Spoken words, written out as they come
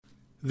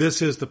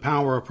This is the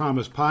Power of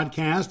Promise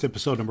podcast,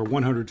 episode number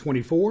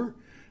 124,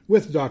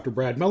 with Dr.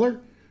 Brad Miller.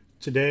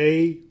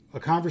 Today, a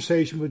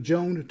conversation with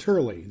Joan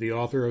Turley, the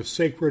author of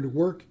Sacred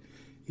Work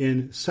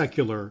in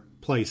Secular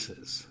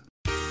Places.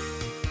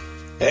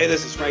 Hey,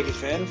 this is Frankie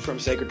Finn from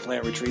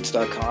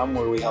sacredplantretreats.com,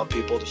 where we help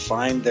people to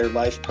find their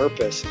life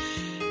purpose.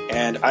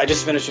 And I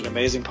just finished an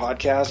amazing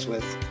podcast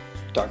with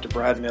Dr.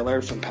 Brad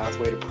Miller from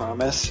Pathway to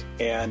Promise,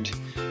 and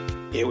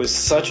it was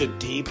such a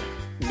deep,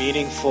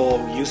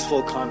 meaningful,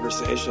 useful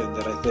conversation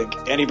that I think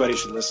anybody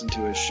should listen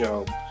to his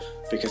show,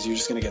 because you're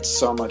just going to get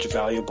so much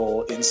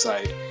valuable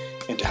insight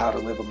into how to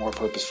live a more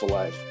purposeful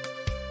life.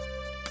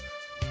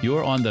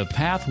 You're on the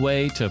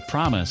Pathway to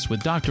Promise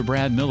with Dr.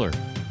 Brad Miller.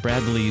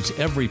 Brad believes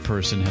every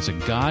person has a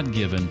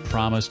God-given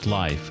promised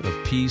life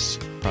of peace,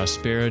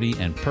 prosperity,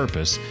 and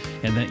purpose,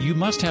 and that you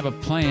must have a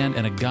plan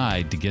and a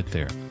guide to get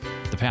there.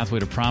 The Pathway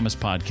to Promise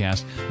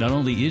podcast not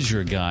only is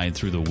your guide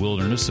through the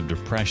wilderness of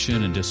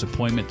depression and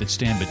disappointment that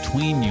stand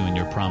between you and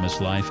your promised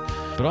life,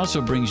 but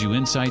also brings you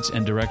insights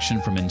and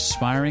direction from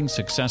inspiring,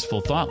 successful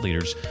thought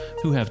leaders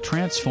who have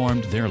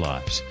transformed their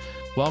lives.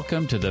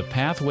 Welcome to the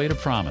Pathway to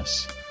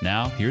Promise.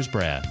 Now, here's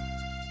Brad.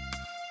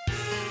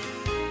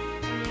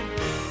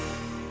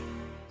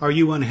 Are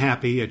you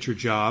unhappy at your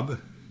job?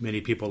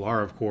 Many people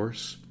are, of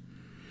course.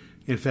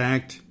 In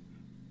fact,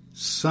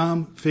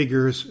 some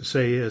figures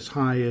say as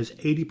high as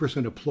 80%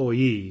 of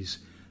employees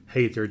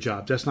hate their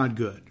jobs. That's not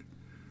good.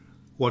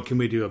 What can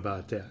we do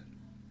about that?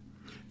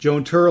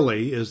 Joan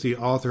Turley is the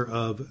author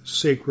of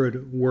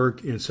Sacred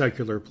Work in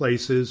Secular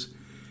Places,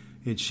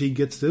 and she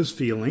gets this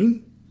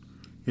feeling,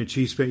 and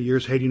she spent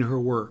years hating her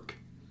work.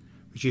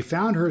 But she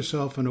found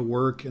herself in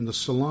the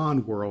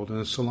salon world, in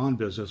the salon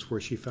business, where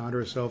she found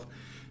herself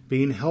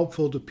being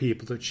helpful to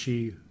people that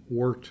she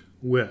worked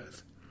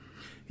with.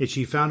 And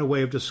she found a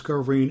way of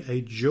discovering a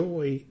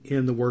joy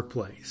in the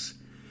workplace,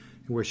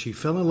 where she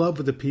fell in love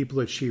with the people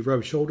that she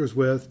rubbed shoulders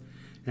with,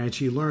 and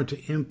she learned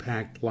to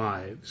impact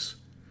lives.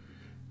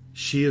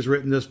 She has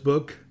written this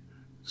book,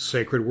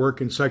 Sacred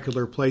Work in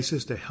Secular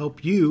Places, to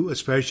help you,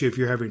 especially if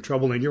you're having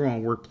trouble in your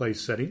own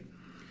workplace setting.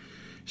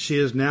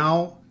 She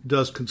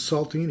does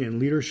consulting and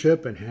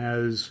leadership and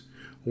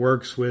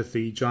works with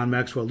the John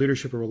Maxwell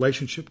Leadership and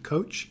Relationship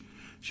Coach.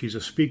 She's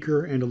a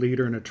speaker and a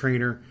leader and a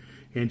trainer,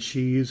 and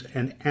she's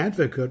an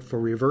advocate for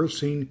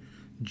reversing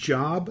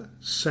job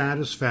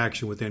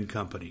satisfaction within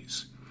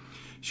companies.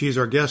 She's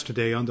our guest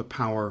today on the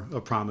Power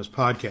of Promise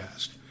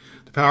podcast.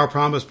 The Power of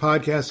Promise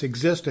podcast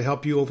exists to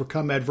help you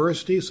overcome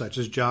adversity, such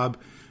as job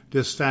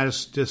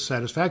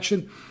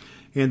dissatisfaction,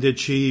 and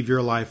achieve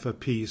your life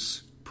of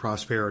peace,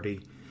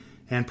 prosperity,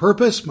 and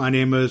purpose. My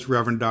name is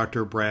Reverend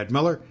Dr. Brad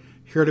Miller,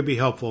 here to be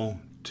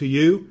helpful to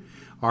you.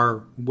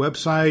 Our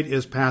website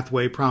is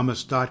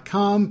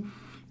pathwaypromise.com.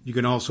 You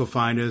can also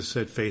find us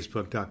at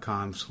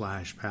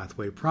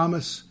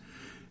facebook.com/pathwaypromise.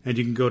 And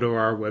you can go to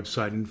our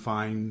website and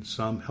find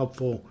some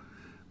helpful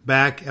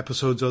back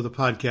episodes of the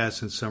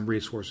podcast and some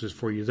resources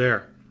for you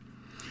there.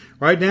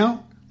 Right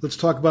now, let's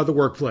talk about the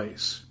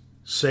workplace.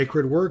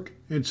 Sacred Work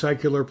in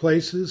Secular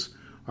Places.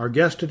 Our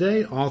guest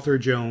today, author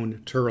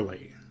Joan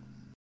Turley.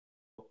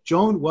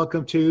 Joan,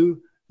 welcome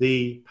to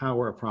the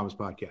Power of Promise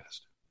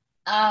podcast.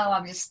 Oh,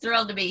 I'm just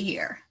thrilled to be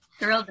here.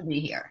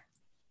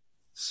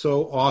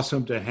 So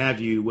awesome to have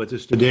you with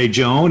us today,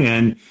 Joan.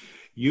 And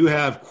you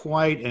have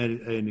quite an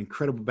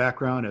incredible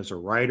background as a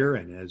writer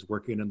and as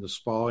working in the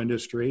spa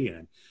industry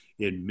and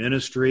in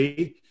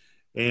ministry.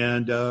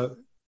 And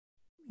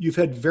you've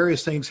had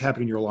various things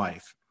happen in your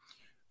life.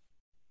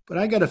 But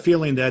I got a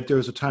feeling that there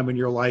was a time in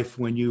your life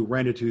when you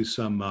ran into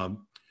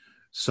some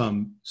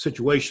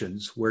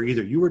situations where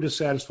either you were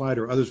dissatisfied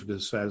or others were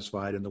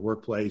dissatisfied in the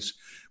workplace,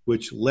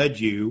 which led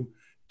you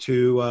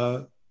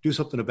to do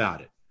something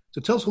about it. So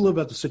tell us a little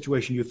about the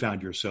situation you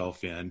found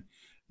yourself in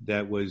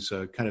that was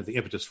kind of the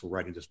impetus for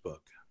writing this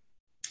book.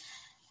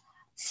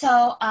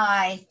 So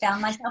I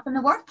found myself in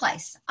the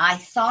workplace. I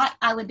thought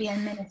I would be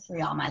in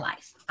ministry all my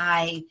life.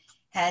 I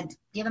had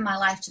given my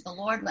life to the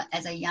Lord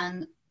as a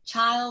young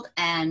child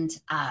and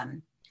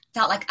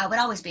felt like I would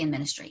always be in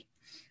ministry.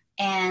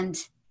 And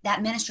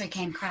that ministry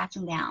came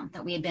crashing down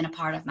that we had been a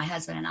part of, my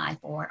husband and I,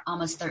 for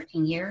almost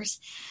 13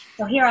 years.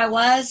 So here I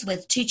was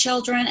with 2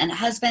 children and a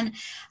husband,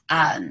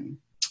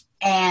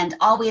 and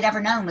all we had ever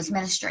known was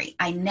ministry.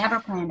 I never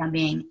planned on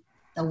being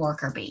the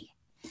worker bee.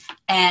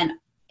 And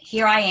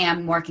here I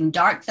am working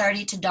dark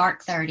 30 to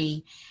dark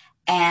 30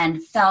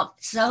 and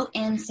felt so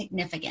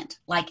insignificant.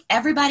 Like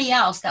everybody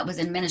else that was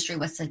in ministry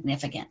was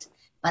significant,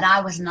 but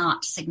I was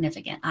not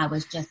significant. I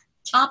was just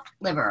chopped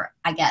liver,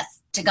 I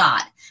guess, to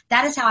God.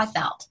 That is how I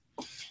felt.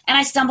 And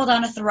I stumbled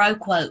on a Thoreau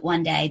quote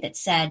one day that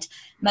said,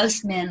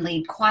 "Most men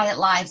lead quiet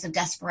lives of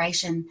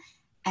desperation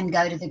and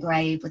go to the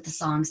grave with the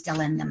song still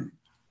in them."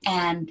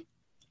 And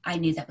I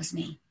knew that was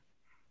me.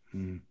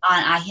 And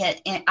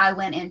I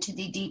went into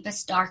the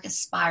deepest,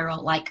 darkest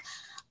spiral. Like,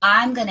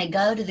 I'm going to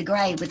go to the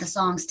grave with the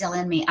song still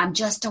in me. I'm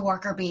just a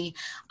worker bee.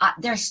 I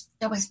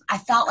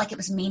felt like it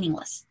was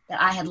meaningless,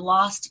 that I had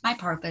lost my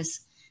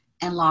purpose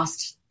and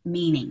lost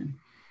meaning.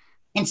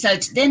 And so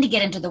then to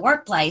get into the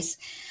workplace,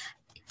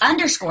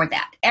 underscored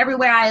that.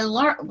 Everywhere I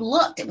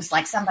looked, it was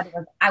like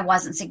I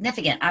wasn't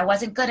significant. I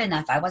wasn't good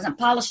enough. I wasn't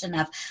polished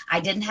enough. I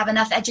didn't have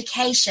enough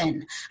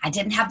education. I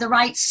didn't have the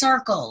right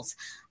circles.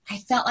 I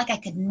felt like I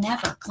could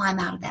never climb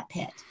out of that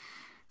pit.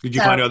 Did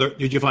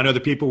you find other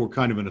people were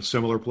kind of in a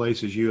similar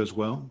place as you as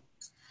well?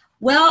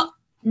 Well,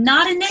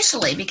 not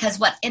initially, because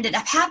what ended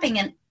up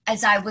happening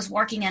as I was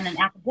working in an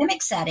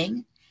academic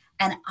setting,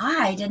 and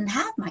I didn't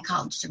have my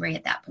college degree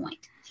at that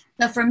point.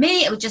 So for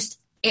me,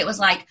 it was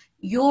like,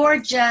 you're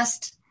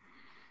just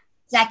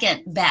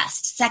second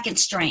best, second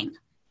string.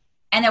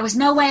 And there was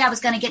no way I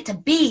was going to get to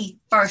be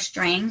first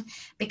string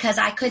because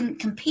I couldn't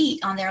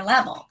compete on their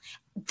level.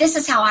 This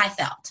is how I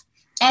felt.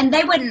 And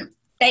they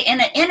in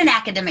an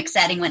academic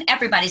setting, when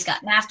everybody's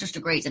got master's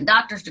degrees and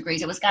doctor's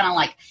degrees, it was kind of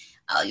like,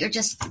 oh, you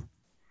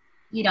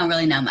don't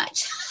really know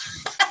much.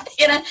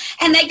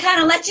 And they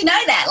kind of let you know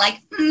that, like,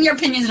 your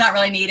opinion's not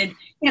really needed.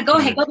 Go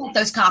ahead, go get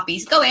those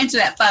copies, go answer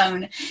that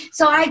phone.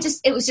 So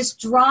it was just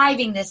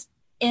driving this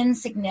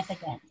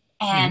insignificant.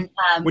 And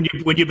when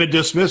you've been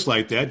dismissed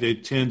like that,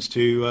 it tends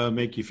to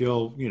make you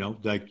feel,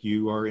 like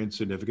you are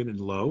insignificant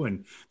and low,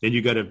 and then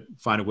you got to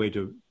find a way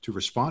to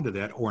respond to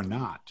that or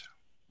not.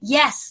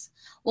 Yes.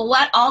 Well,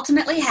 what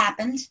ultimately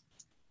happened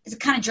is it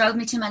kind of drove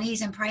me to my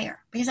knees in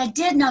prayer, because I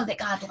did know that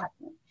God loved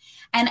me,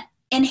 and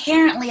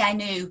inherently I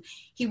knew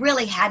He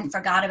really hadn't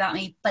forgot about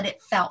me, but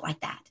it felt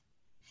like that.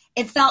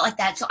 It felt like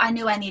that, so I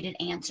knew I needed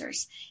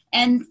answers.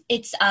 And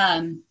it's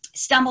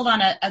stumbled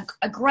on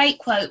a great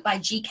quote by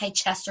G.K.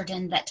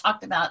 Chesterton that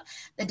talked about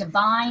the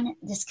divine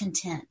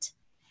discontent.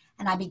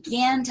 And I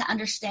began to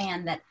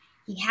understand that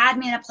He had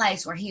me in a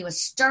place where He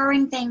was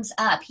stirring things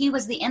up. He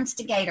was the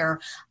instigator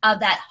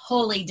of that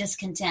holy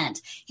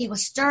discontent. He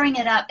was stirring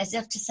it up as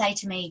if to say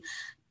to me,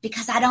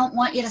 because I don't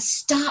want you to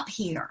stop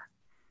here.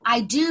 I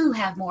do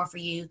have more for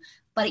you,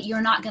 but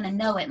you're not going to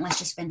know it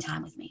unless you spend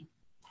time with me.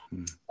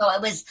 So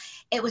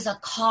it was a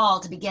call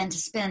to begin to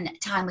spend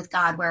time with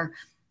God, where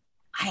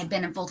I had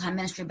been in full-time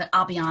ministry, but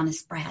I'll be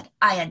honest, Brad,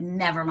 I had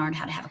never learned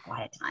how to have a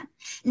quiet time,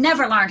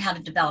 never learned how to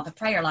develop a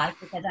prayer life,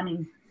 because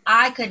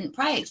I couldn't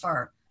pray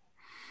for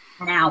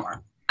an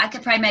hour. I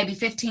could pray maybe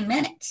 15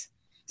 minutes.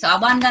 So I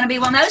wasn't going to be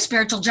one of those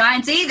spiritual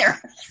giants either.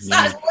 So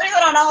I was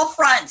losing on all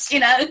fronts,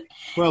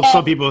 Well,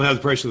 some people have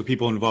the pressure of the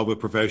people involved with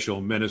professional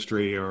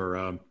ministry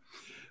or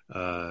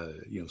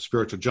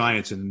spiritual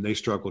giants, and they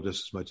struggle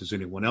just as much as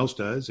anyone else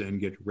does and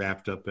get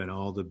wrapped up in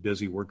all the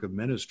busy work of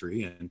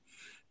ministry. And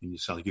you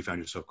sound like you found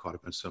yourself caught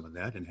up in some of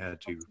that and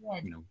had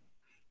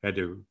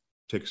to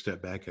take a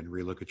step back and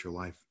relook at your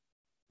life.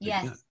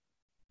 Yes.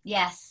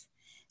 Yes.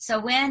 So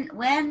when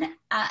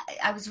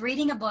I was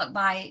reading a book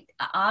by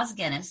Os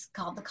Guinness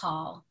called The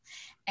Call,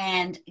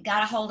 and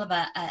got a hold of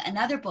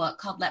another book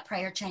called Let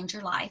Prayer Change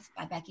Your Life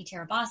by Becky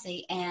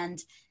Tirabassi,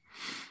 and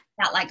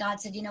felt like God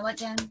said, you know what,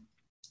 Joan?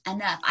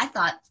 Enough. I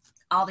thought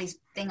all these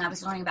things I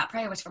was learning about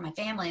prayer was for my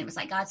family. And it was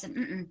like God said,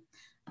 I'm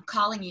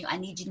calling you. I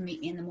need you to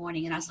meet me in the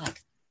morning. And I was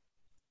like,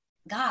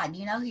 God,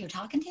 you know who you're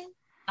talking to?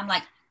 I'm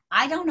like,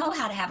 I don't know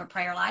how to have a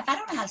prayer life. I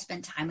don't know how to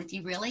spend time with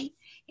you, really.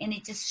 And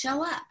it just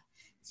show up.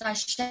 So I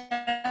showed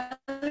up.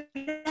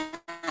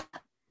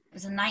 It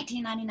was in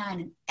 1999,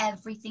 and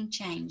everything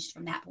changed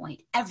from that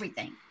point.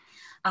 Everything.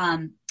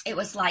 It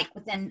was like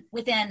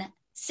within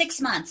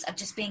 6 months of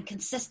just being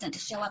consistent to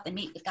show up and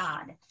meet with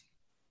God,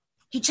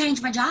 He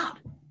changed my job.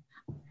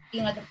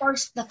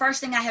 The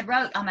first thing I had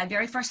wrote on my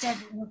very first day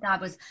with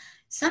God was,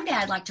 someday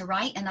I'd like to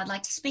write and I'd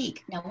like to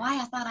speak. Now, why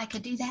I thought I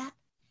could do that?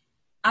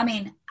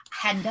 I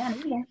hadn't done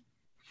it either.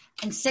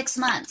 In 6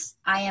 months,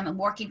 I am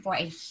working for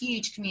a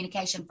huge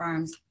communication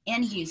firms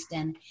in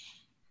Houston.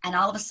 And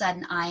all of a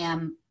sudden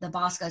the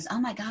boss goes, oh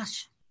my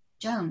gosh,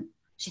 Joan,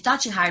 she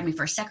thought you hired me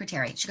for a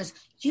secretary. She goes,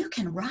 you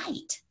can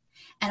write.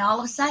 And all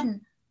of a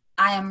sudden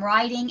I am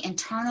writing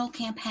internal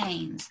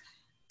campaigns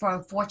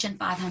for Fortune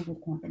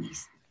 500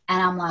 companies.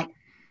 And I'm like,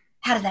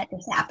 how did that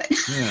just happen?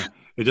 Yeah.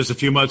 And just a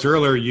few months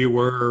earlier, you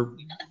were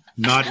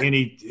not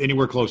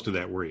anywhere close to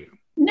that, were you?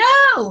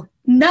 No,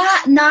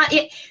 not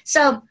it.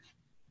 So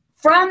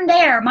from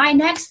there, my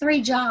next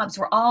 3 jobs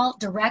were all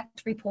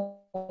direct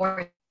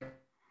reports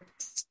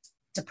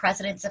to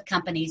presidents of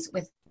companies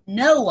with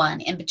no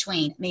one in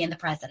between me and the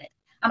president.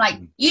 I'm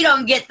like, you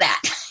don't get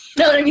that.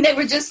 You know what I mean? They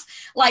were just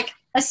like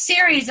a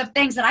series of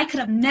things that I could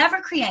have never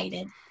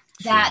created,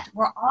 that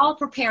were all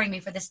preparing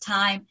me for this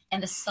time in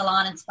the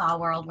salon and spa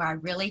world, where I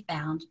really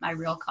found my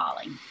real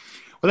calling.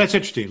 Well, that's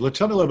interesting. Let's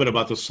tell me a little bit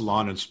about the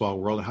salon and spa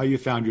world and how you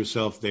found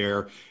yourself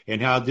there,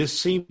 and how this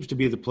seems to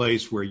be the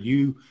place where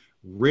you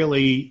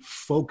really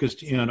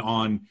focused in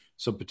on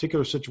some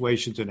particular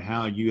situations and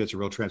how you had a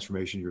real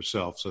transformation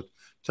yourself. So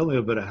tell me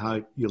a bit of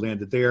how you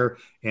landed there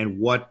and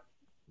what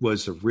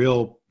was some of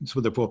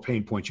the real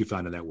pain points you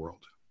found in that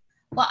world.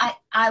 Well,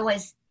 I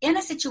was in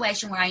a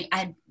situation where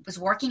I was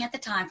working at the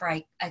time for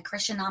a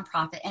Christian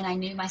nonprofit, and I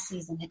knew my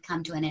season had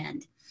come to an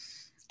end.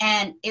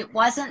 And it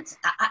wasn't,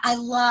 I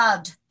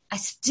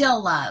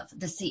still love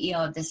the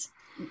CEO of this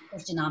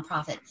Christian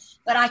nonprofit,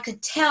 but I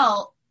could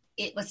tell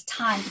it was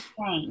time to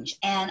change.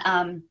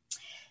 And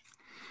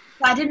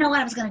so I didn't know what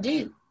I was going to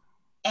do.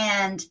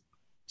 And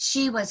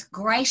she was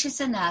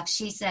gracious enough.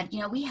 She said,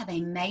 we have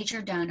a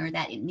major donor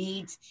that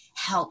needs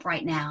help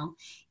right now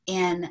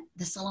in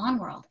the salon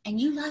world, and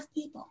you love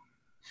people.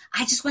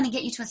 I just want to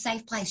get you to a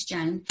safe place,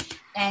 Joan.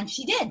 And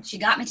she did. She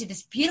got me to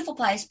this beautiful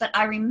place. But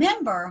I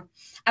remember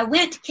I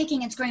went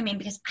kicking and screaming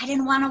because I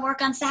didn't want to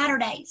work on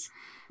Saturdays.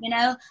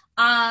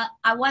 I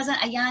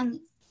wasn't a young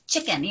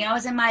chicken. I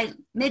was in my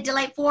mid to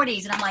late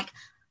 40s. And I'm like,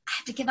 I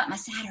have to give up my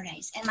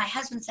Saturdays. And my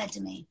husband said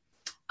to me,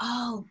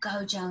 oh,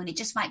 go, Joan. It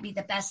just might be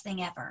the best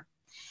thing ever.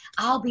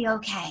 I'll be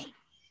okay.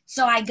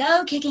 So I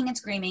go kicking and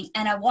screaming.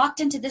 And I walked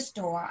into this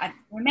door. I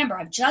remember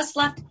I've just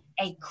left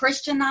a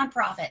Christian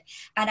nonprofit,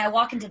 and I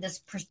walk into this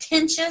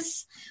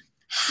pretentious,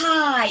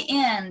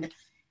 high-end,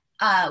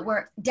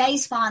 where day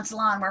spa and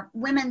salon, where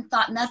women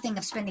thought nothing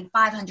of spending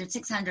 $500,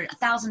 $600,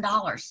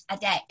 $1,000 a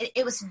day.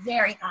 It was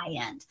very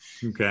high-end.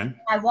 Okay.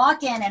 I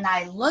walk in and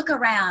I look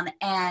around,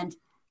 and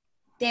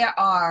there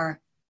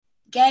are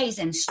gays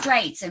and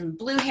straights and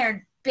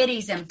blue-haired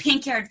biddies and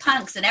pink-haired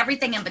punks and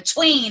everything in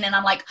between, and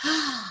I'm like,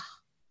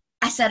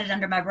 I said it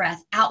under my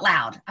breath, out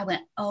loud. I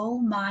went, oh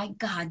my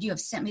God, you have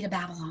sent me to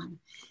Babylon.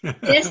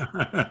 This is not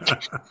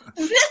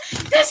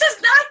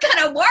going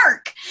to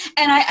work.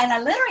 And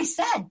I literally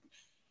said,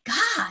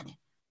 God,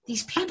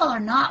 these people are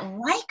not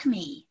like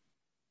me.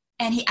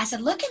 And I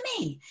said, look at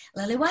me,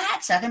 Lily White,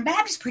 Southern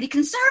Baptist, pretty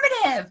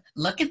conservative.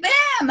 Look at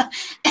them.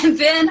 And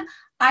then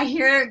I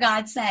hear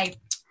God say,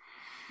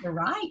 you're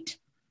right.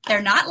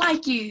 They're not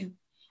like you.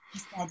 He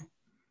said,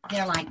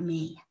 they're like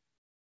me.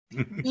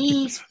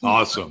 These people,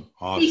 Awesome.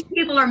 These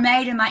people are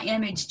made in my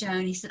image,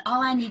 Joan. He said,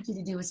 all I need you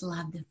to do is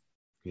love them.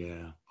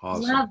 Yeah.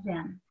 Awesome. Love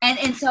them.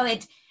 And so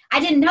I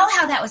didn't know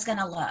how that was going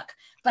to look,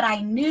 but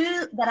I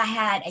knew that I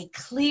had a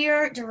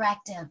clear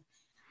directive.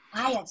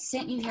 I have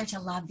sent you here to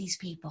love these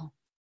people.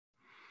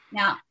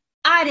 Now,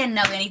 I didn't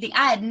know anything.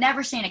 I had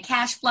never seen a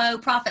cash flow,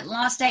 profit and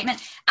loss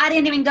statement. I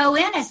didn't even go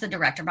in as the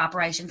director of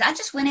operations. I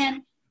just went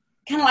in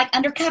kind of like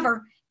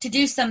undercover to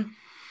do some.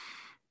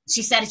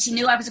 She said she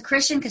knew I was a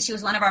Christian because she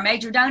was one of our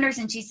major donors.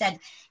 And she said,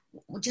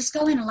 well, just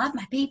go in and love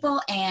my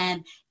people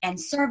and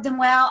serve them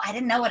well. I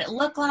didn't know what it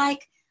looked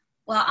like.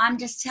 Well, I'm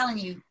just telling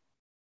you,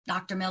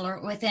 Dr.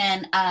 Miller,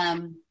 within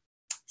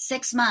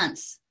 6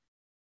 months,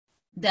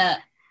 the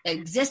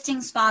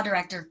existing spa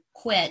director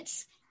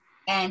quits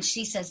and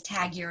she says,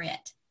 Tag, you're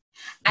it.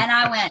 And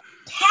I went,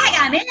 Tag,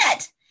 I'm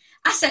it.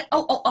 I said,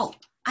 oh,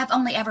 I've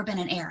only ever been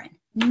an Aaron,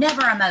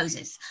 never a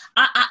Moses.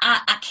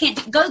 I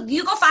can't go.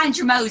 You go find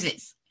your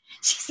Moses.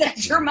 She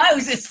said, you're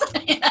Moses.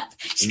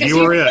 You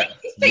were it.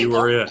 You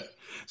were it.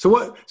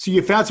 So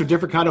you found some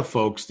different kind of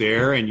folks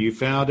there, and you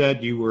found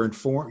out you were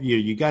informed.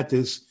 You got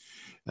this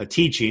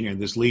teaching and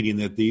this leading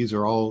that these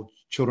are all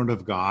children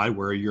of God,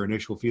 where your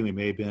initial feeling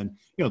may have been,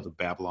 the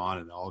Babylon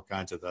and all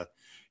kinds of the,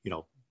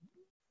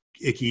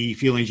 icky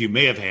feelings you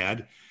may have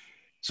had.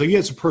 So you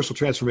had some personal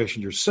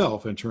transformation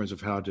yourself in terms of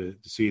how to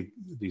see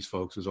these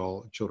folks as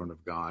all children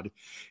of God.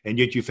 And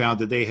yet you found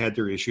that they had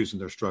their issues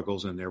and their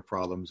struggles and their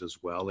problems as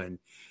well.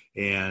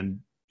 And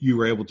you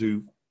were able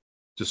to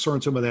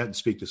discern some of that and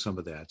speak to some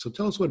of that. So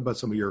tell us what about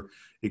some of your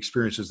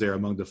experiences there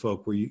among the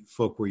folk where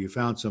you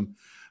found some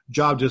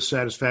job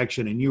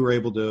dissatisfaction and you were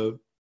able to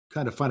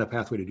kind of find a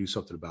pathway to do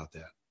something about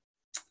that.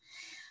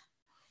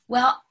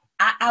 Well,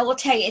 I will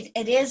tell you,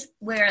 it is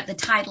where the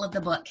title of the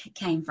book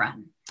came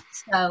from.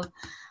 So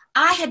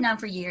I had known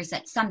for years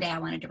that someday I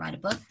wanted to write a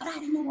book, but I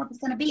didn't know what it was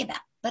going to be about.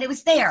 But it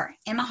was there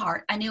in my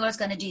heart. I knew I was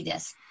going to do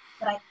this,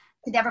 but I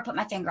could never put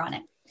my finger on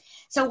it.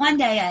 So one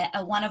day,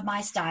 one of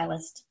my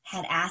stylists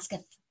had asked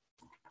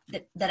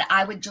that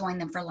I would join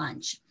them for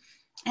lunch.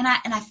 And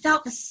I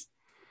felt this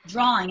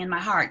drawing in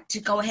my heart to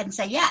go ahead and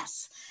say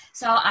yes.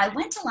 So I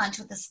went to lunch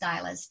with the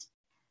stylist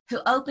who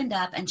opened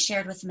up and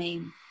shared with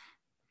me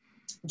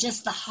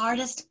just the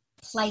hardest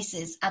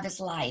places of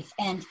his life.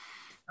 And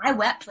I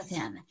wept with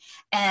him.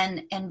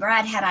 And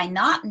Brad, had I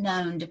not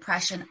known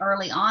depression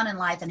early on in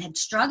life and had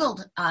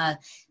struggled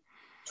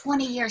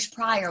 20 years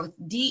prior with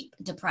deep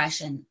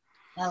depression,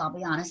 well, I'll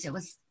be honest, it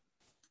was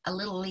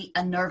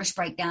a nervous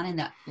breakdown in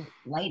the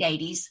late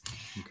 80s,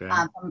 okay.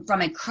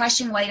 From a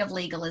crushing weight of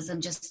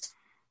legalism, just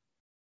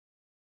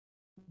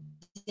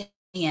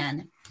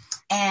in.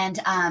 And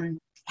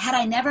had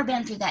I never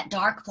been through that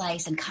dark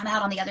place and come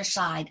out on the other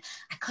side,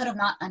 I could have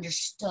not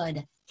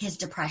understood his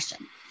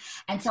depression.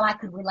 And so I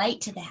could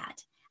relate to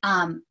that.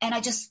 And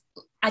I just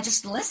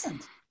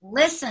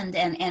listened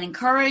and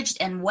encouraged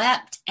and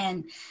wept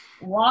and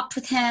walked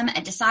with him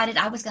and decided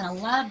I was going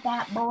to love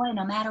that boy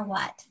no matter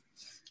what.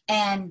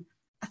 And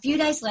a few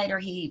days later,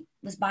 he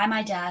was by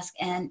my desk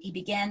and he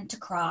began to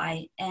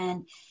cry.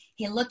 And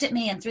he looked at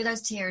me, and through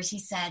those tears, he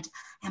said,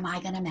 am I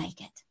going to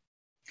make it?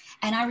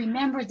 And I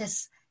remember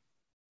this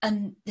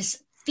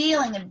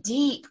feeling of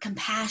deep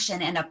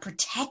compassion and a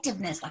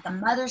protectiveness, like a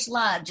mother's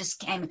love, just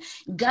came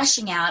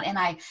gushing out. And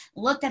I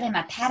looked at him,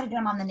 I patted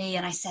him on the knee,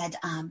 and I said,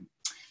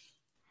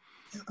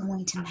 you're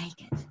going to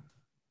make it.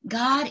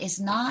 God is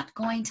not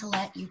going to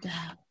let you go.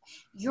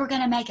 You're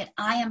going to make it.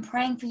 I am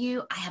praying for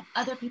you. I have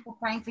other people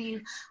praying for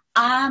you.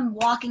 I'm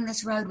walking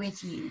this road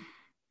with you.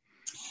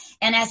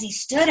 And as he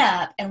stood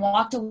up and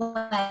walked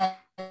away,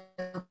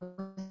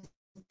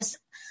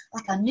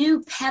 like a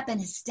new pep in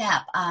his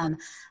step, a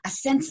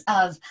sense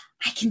of,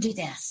 I can do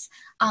this.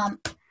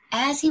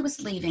 As he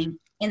was leaving,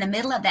 in the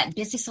middle of that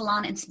busy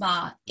salon and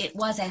spa, it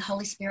was a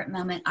Holy Spirit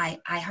moment.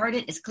 I heard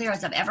it as clear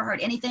as I've ever heard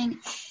anything.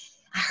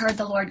 I heard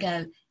the Lord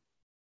go,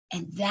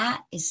 and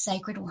that is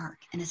sacred work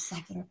in a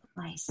secular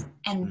place.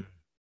 And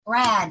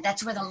Brad,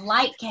 that's where the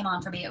light came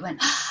on for me. It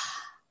went,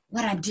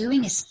 what I'm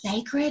doing is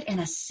sacred in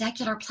a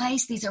secular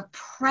place. These are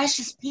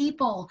precious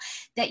people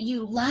that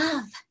you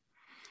love.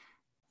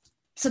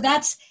 So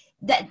that's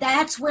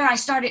where I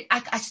started.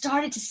 I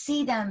started to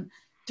see them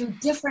through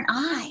different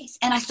eyes,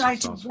 and I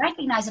started to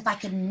recognize if I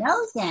could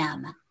know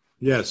them.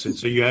 Yes, and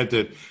so you had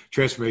the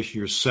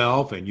transformation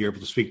yourself, and you're able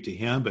to speak to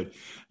him. But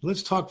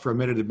let's talk for a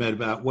minute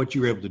about what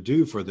you were able to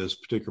do for this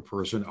particular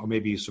person, or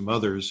maybe some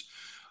others.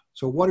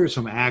 So what are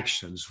some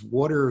actions?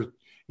 What are,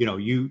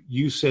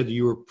 you said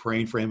you were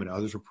praying for him and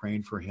others were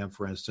praying for him,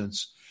 for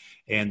instance,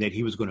 and that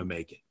he was going to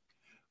make it.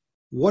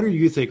 What do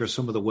you think are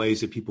some of the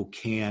ways that people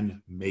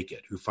can make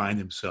it, who find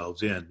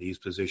themselves in these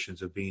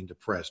positions of being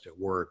depressed at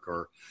work,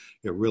 or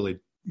you're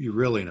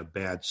really in a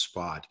bad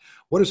spot?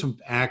 What are some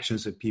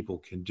actions that people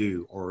can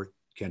do or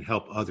can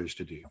help others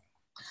to do?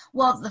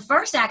 Well, the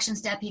first action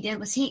step he did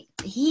was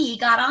he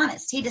got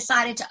honest. He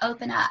decided to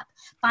open up,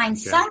 find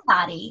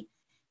somebody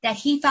that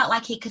he felt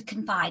like he could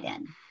confide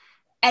in.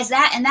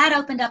 And that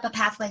opened up a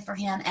pathway for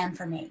him and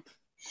for me.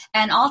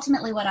 And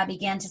ultimately what I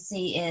began to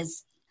see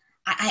is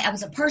I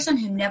was a person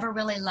who never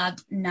really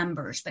loved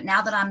numbers, but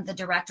now that I'm the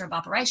director of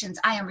operations,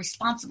 I am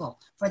responsible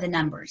for the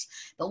numbers.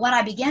 But what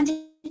I began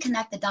to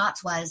connect the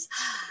dots was,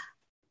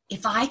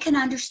 if I can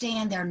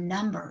understand their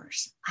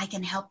numbers, I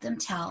can help them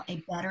tell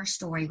a better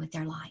story with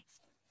their life.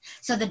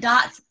 So the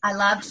dots, I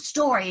loved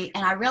story,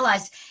 and I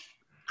realized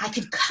I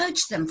could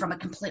coach them from a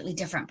completely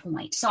different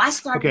point. So I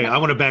started. Okay, I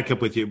want to back up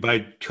with you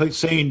by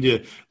saying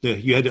that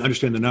you had to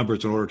understand the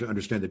numbers in order to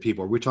understand the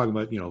people. Are we talking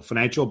about,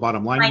 financial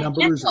bottom line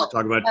numbers? Are we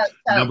talking about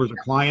numbers of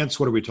clients?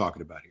 What are we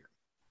talking about here?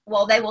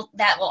 Well, that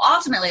will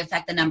ultimately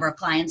affect the number of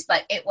clients,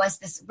 but it was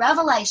this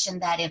revelation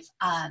that if,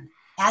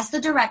 as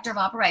the director of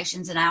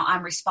operations, and now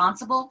I'm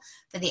responsible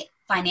for the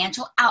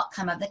financial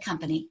outcome of the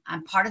company,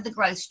 I'm part of the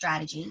growth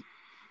strategy.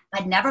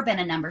 I'd never been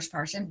a numbers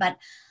person, but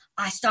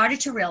I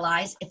started to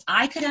realize if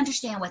I could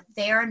understand what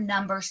their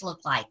numbers look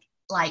like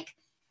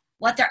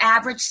what their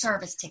average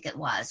service ticket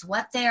was,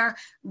 what their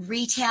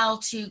retail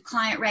to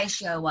client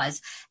ratio was,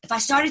 if I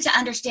started to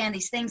understand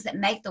these things that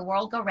make the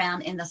world go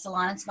round in the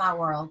salon and spa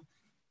world,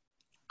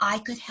 I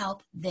could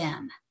help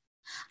them.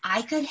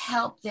 I could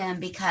help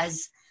them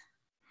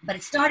but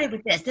it started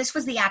with this. This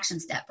was the action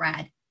step,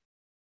 Brad.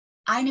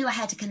 I knew I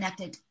had to connect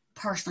it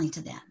personally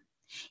to them.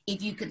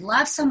 If you could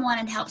love someone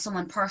and help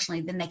someone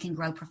personally, then they can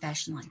grow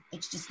professionally.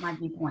 It's just my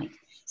viewpoint.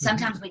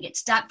 Sometimes we get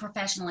stuck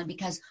professionally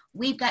because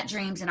we've got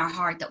dreams in our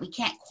heart that we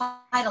can't quite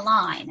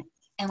align.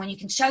 And when you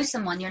can show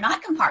someone you're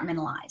not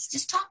compartmentalized,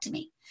 just talk to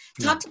me.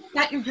 Talk to me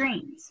about your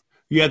dreams.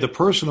 You had the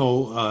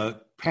personal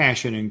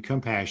passion and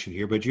compassion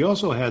here, but you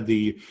also had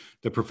the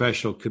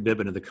professional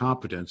commitment and the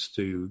competence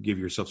to give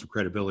yourself some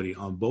credibility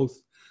on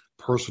both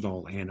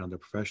personal and on the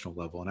professional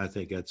level. And I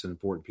think that's an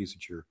important piece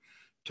that you're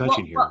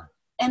touching here.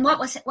 And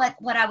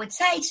what I would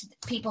say to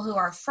people who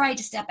are afraid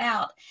to step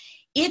out,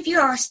 if you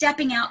are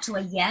stepping out to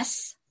a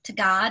yes to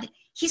God,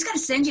 he's going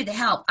to send you the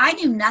help. I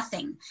knew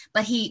nothing,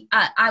 but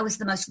I was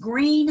the most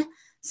green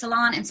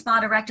salon and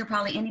spa director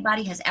probably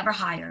anybody has ever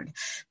hired.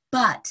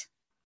 But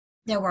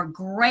there were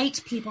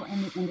great people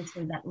in the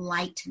industry that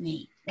liked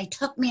me. They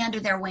took me under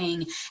their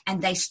wing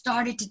and they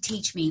started to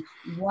teach me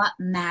what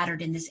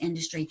mattered in this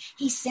industry.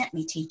 He sent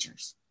me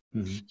teachers.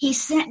 Mm-hmm. He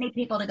sent me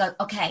people to go,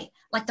 okay,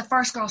 like the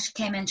first girl, she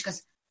came in, she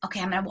goes, okay,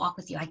 I'm going to walk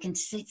with you. I can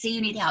see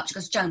you need help. She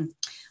goes, Joan,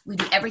 we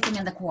do everything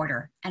in the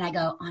quarter. And I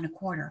go, on a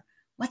quarter?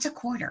 What's a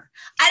quarter?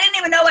 I didn't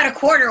even know what a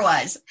quarter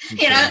was,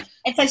 okay.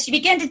 And so she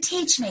began to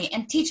teach me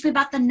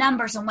about the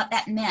numbers and what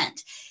that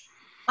meant.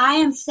 I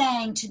am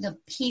saying to the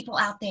people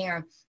out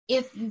there,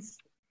 if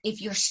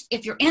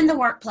you're in the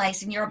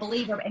workplace and you're a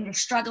believer and you're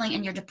struggling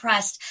and you're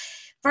depressed,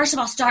 first of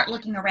all, start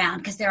looking around,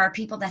 because there are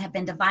people that have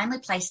been divinely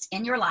placed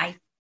in your life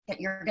that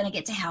you're going to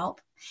get to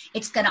help.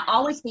 It's going to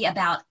always be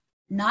about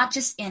not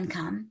just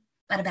income,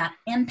 but about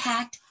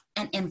impact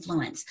and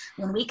influence.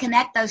 When we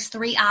connect those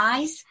three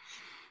I's,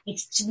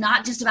 it's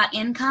not just about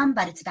income,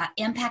 but it's about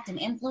impact and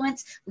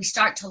influence. We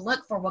start to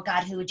look for, well,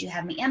 God, who would you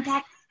have me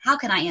impact? How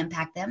can I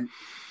impact them?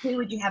 Who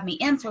would you have me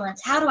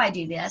influence? How do I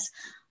do this?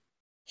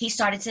 He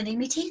started sending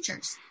me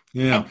teachers.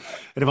 Yeah.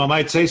 And if I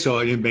might say so,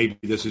 and maybe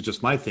this is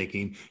just my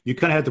thinking, you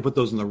kind of have to put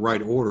those in the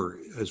right order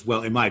as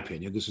well, in my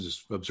opinion. This is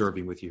just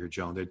observing with you here,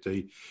 Joan, that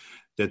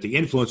the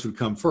influence would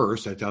come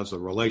first. That was the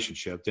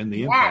relationship, then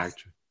the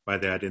impact by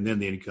that, and then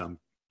the income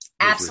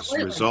as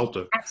a result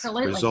of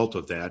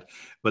that.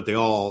 But they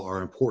all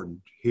are important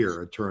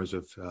here in terms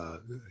of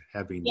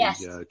having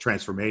the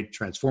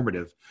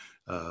transformative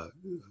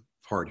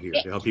part here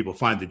to help people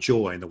find the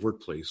joy in the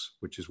workplace,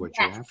 which is what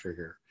you're after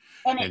here,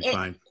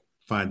 and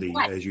find the,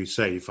 as you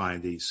say,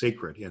 find the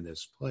sacred in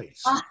this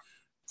place.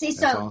 See,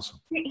 That's so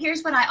awesome.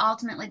 here's what I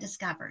ultimately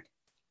discovered.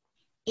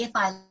 If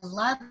I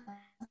loved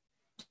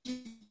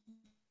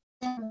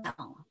them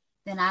well,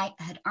 then I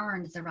had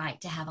earned the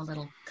right to have a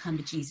little come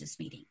to Jesus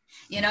meeting.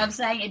 You know what I'm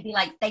saying? It'd be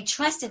like, they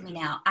trusted me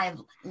now. I've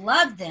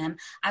loved them.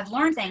 I've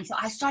learned things. So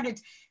I started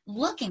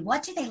looking,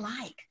 what do they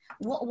like?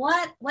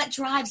 What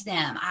drives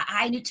them?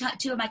 I knew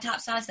two of my top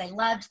stylists,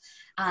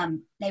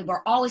 they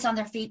were always on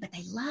their feet, but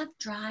they loved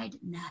dried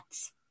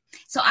nuts.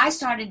 So I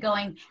started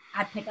going,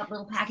 I'd pick up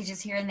little packages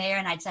here and there,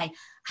 and I'd say,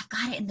 I've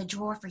got it in the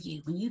drawer for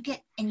you. When you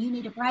get, and you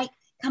need a break,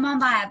 come on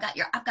by.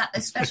 I've got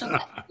this special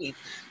nut for you.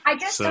 I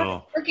just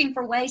started looking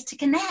for ways to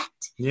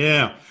connect.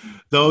 Yeah.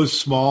 Those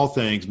small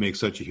things make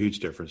such a huge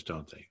difference,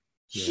 don't they?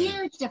 Yeah.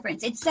 Huge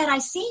difference. It said, I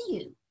see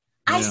you.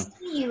 I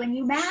see you and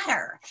you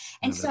matter.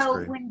 And so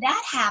great. When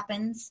that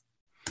happens,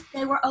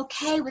 they were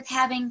okay with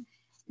having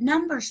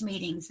numbers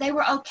meetings. They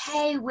were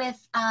okay with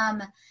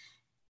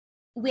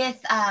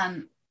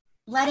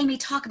letting me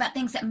talk about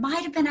things that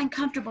might have been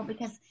uncomfortable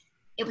because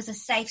it was a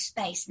safe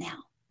space now.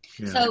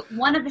 Yeah. So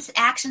one of the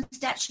action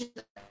steps you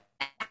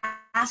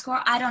ask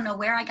for, I don't know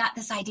where I got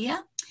this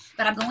idea,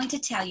 but I'm going to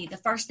tell you the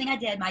first thing I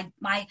did,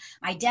 my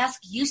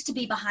desk used to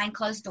be behind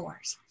closed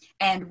doors.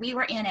 And we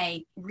were in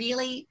a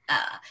really,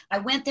 I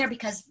went there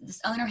because this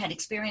owner had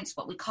experienced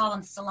what we call in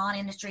the salon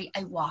industry,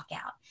 a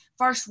walkout.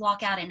 First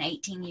walkout in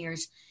 18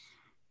 years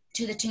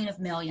to the tune of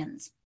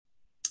millions.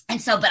 And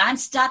so, but I'm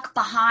stuck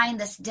behind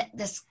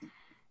this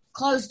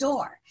closed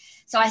door.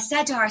 So I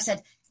said to her, I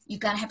said, you're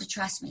going to have to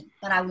trust me,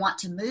 but I want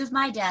to move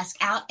my desk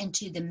out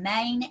into the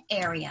main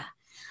area.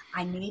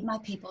 I need my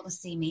people to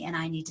see me and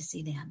I need to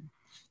see them.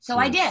 So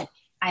I did.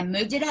 I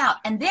moved it out.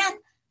 And then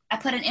I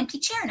put an empty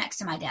chair next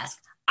to my desk.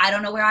 I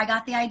don't know where I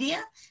got the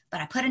idea, but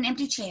I put an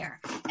empty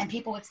chair and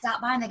people would stop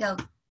by and they go,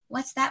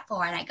 what's that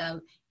for? And I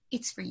go,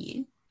 it's for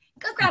you.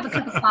 Go grab a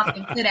cup of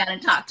coffee and sit down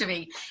and talk to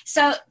me.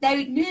 So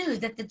they knew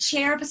that the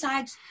chair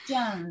besides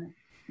Joan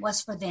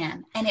was for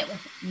them. And it was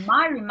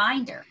my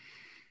reminder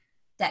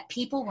that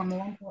people were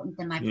more important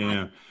than my pride.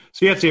 Yeah.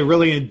 So you have to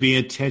really be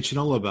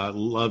intentional about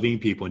loving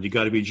people, and you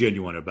got to be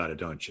genuine about it,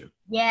 don't you?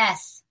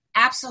 Yes,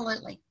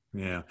 absolutely.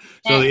 Yeah.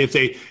 So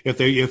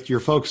if your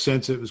folks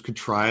sense it was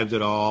contrived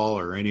at all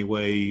or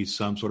anyway,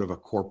 some sort of a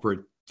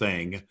corporate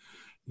thing,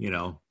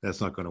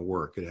 that's not going to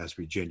work. It has to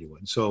be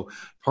genuine. So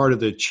part of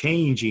the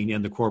changing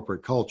in the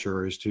corporate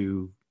culture is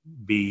to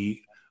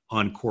be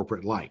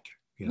uncorporate like,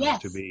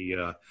 yes.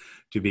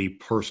 to be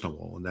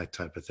personable and that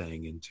type of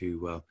thing, and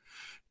to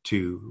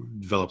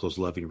develop those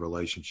loving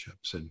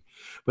relationships.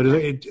 But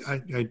I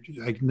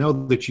know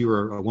that you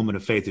are a woman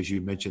of faith, as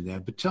you mentioned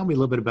that, but tell me a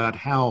little bit about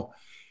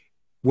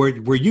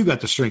where you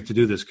got the strength to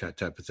do this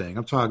type of thing.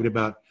 I'm talking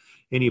about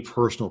any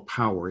personal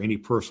power, any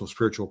personal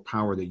spiritual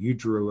power that you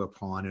drew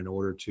upon in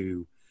order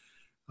to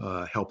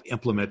help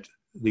implement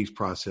these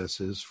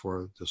processes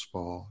for the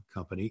spa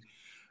company.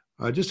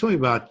 Just tell me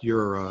about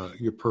your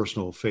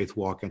personal faith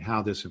walk and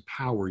how this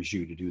empowers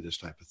you to do this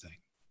type of thing.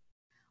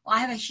 Well,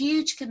 I have a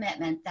huge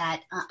commitment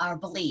or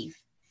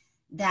belief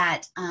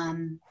that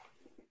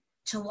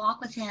to walk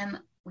with him,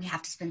 we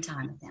have to spend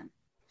time with him.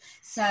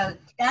 So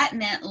that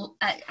meant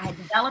I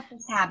developed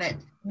this habit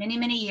many,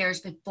 many years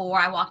before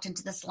I walked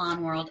into the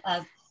salon world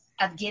of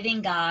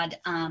giving God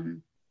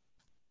an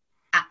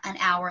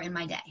hour in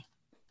my day.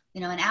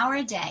 An hour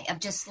a day of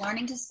just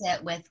learning to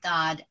sit with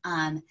God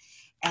and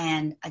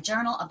a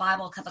journal, a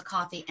Bible, a cup of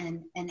coffee,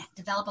 and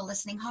develop a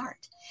listening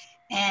heart.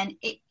 And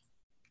it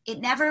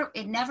never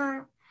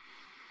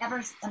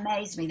ever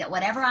amazed me that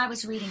whatever I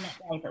was reading that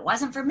day, if it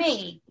wasn't for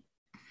me,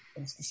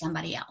 it was for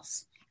somebody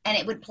else. And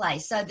it would play.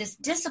 So this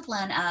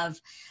discipline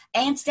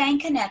and staying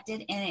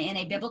connected in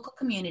a biblical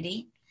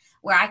community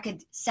where I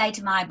could say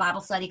to my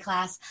Bible study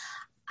class,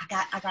 I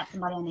got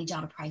somebody I need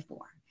y'all to pray for.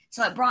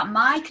 So it brought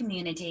my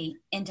community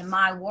into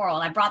my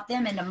world. I brought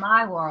them into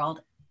my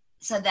world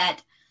so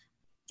that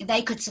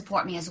they could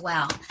support me as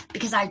well.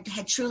 Because I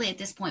had truly at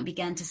this point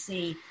begun to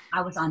see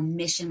I was on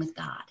mission with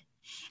God.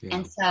 Yeah.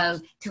 And so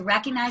to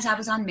recognize I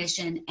was on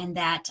mission and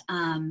that,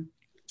 and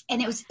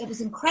it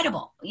was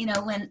incredible.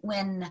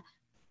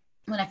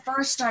 When I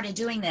first started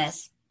doing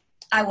this,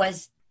 I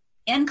was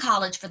in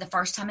college for the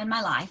first time in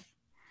my life,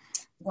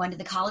 going to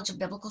the College of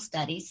Biblical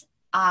Studies.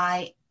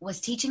 I was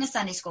teaching a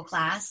Sunday school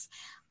class.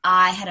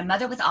 I had a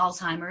mother with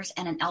Alzheimer's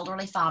and an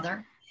elderly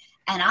father,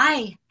 and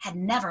I had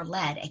never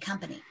led a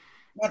company,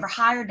 never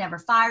hired, never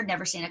fired,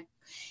 never seen a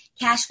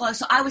cash flow.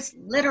 So I was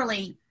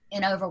literally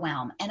in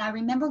overwhelm. And I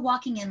remember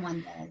walking in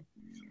one day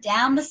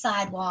down the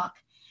sidewalk,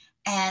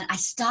 and I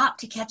stopped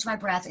to catch my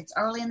breath. It's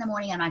early in the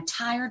morning, and I'm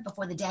tired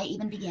before the day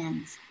even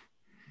begins.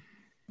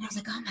 And I was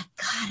like, oh my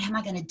God, how am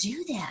I going to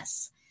do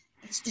this?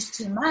 It's just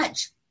too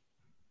much.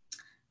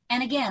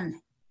 And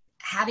again,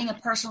 having a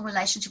personal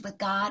relationship with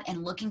God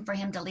and looking for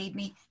him to lead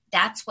me,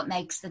 that's what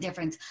makes the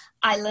difference.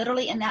 I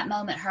literally in that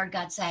moment heard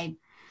God say,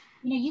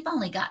 you've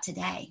only got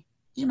today.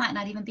 You might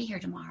not even be here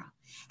tomorrow.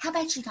 How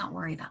about you not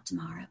worry about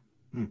tomorrow?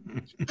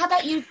 How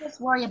about you just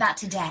worry about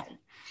today?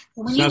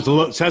 Sounds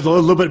a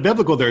little bit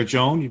biblical there,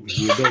 Joan.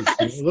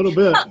 A little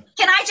bit. Well,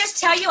 can I just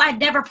tell you, I'd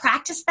never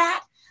practiced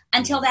that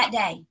until that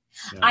day.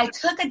 Yeah. I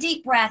took a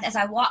deep breath as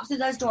I walked through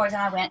those doors,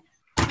 and I went,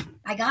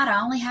 "I God,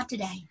 I only have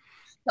today.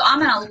 So I'm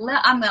gonna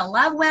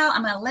love well.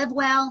 I'm gonna live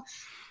well.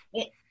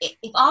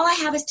 If all I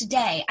have is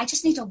today, I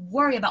just need to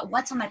worry about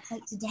what's on my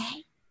plate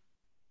today."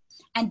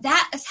 And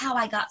that is how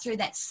I got through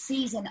that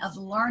season of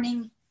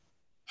learning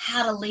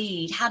how to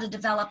lead, how to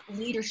develop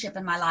leadership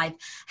in my life,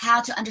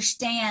 how to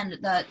understand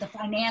the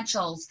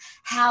financials,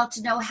 how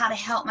to know how to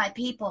help my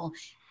people.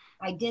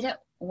 I did it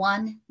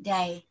one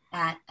day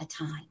at a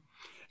time.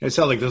 It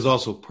sounds like there's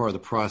also part of the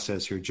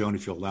process here, Joan,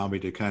 if you'll allow me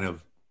to kind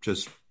of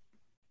just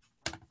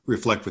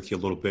reflect with you a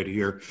little bit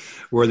here,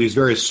 where these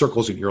various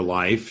circles in your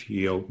life,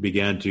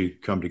 began to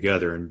come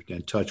together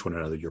and touch one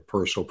another, your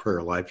personal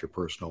prayer life, your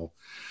personal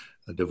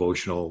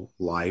devotional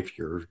life,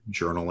 your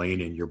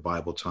journaling and your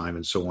Bible time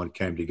and so on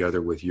came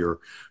together with your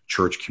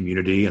church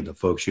community and the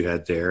folks you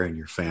had there and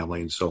your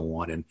family and so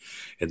on. And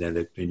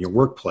then in your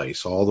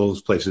workplace, all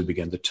those places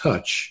began to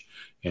touch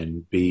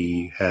and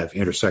have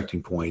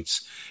intersecting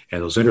points.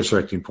 And those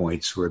intersecting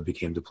points where it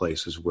became the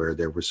places where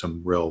there was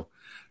some real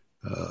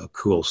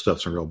cool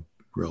stuff, some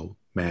real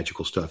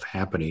magical stuff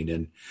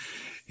happening.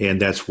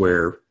 And that's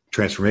where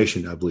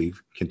transformation, I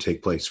believe, can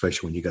take place,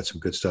 especially when you got some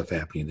good stuff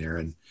happening there.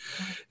 And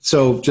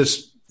so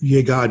just,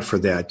 yeah, God for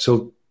that.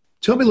 So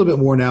tell me a little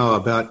bit more now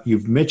about,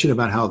 you've mentioned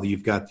about how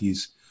you've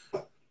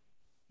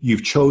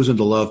chosen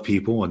to love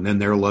people and then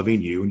they're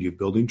loving you and you're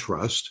building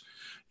trust.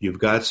 You've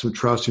got some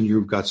trust and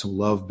you've got some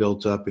love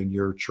built up in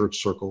your church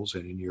circles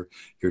and you're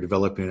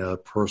developing a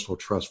personal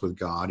trust with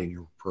God in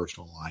your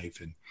personal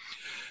life. And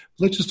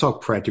let's just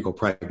talk practical,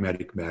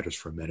 pragmatic matters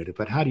for a minute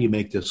about how do you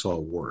make this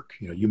all work?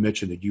 You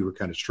mentioned that you were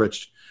kind of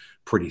stretched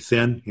pretty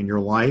thin in your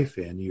life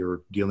and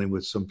you're dealing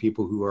with some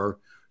people who are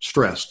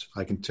stressed.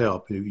 I can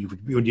tell.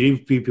 When you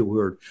have people who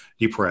are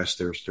depressed,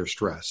 they're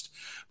stressed.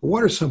 But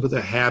what are some of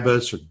the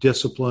habits or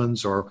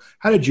disciplines, or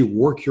how did you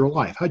work your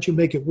life? How did you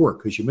make it work?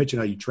 Because you mentioned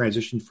how you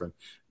transitioned from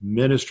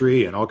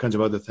ministry and all kinds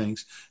of other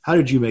things. How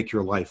did you make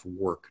your life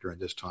work during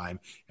this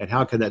time? And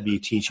how can that be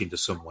teaching to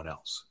someone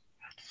else?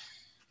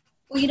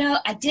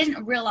 Well, I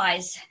didn't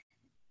realize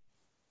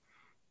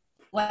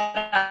what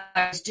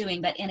I was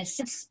doing, but in a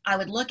sense, I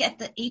would look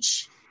at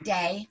each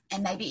day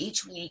and maybe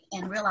each week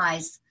and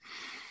realize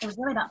it was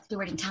really about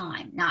stewarding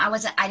time. Now,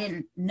 I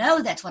didn't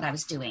know that's what I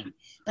was doing,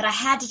 but I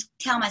had to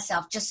tell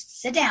myself,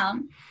 just sit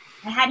down.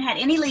 I hadn't had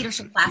any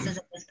leadership classes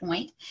at this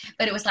point,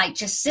 but it was like,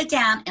 just sit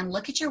down and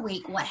look at your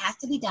week, what has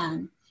to be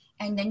done,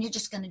 and then you're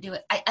just going to do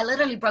it. I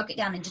literally broke it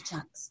down into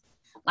chunks.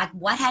 Like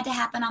what had to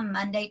happen on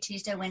Monday,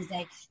 Tuesday,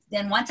 Wednesday.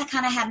 Then once I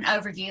kind of had an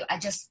overview, I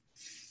just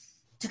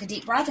took a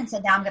deep breath and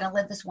said, now I'm going to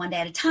live this one day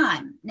at a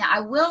time. Now,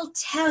 I will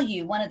tell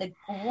you, one of the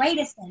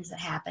greatest things that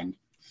happened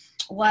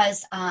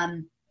was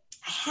I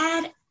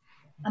had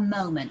a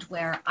moment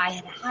where I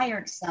had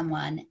hired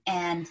someone,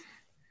 and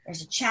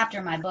there's a chapter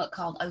in my book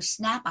called, "Oh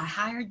Snap, I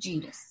Hired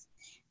Judas."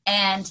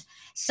 And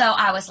so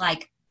I was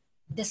like,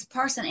 this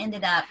person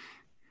ended up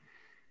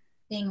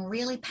being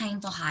really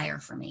painful hire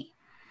for me.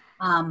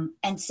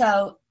 And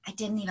so I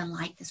didn't even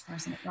like this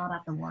person. It brought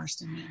out the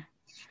worst in me.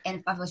 And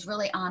if I was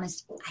really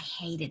honest, I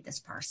hated this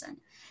person.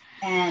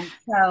 And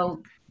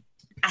so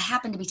I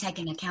happened to be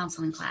taking a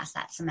counseling class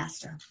that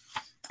semester.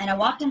 And I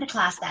walked into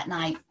class that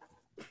night,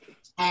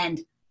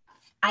 and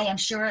I am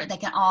sure they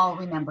can all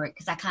remember it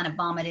because I kind of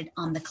vomited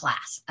on the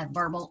class, a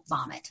verbal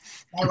vomit.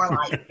 They were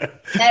like,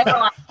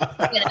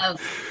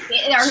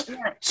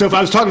 So if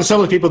I was talking to some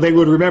of the people, they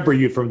would remember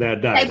you from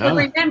that night. They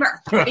would remember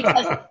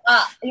because,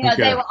 Okay.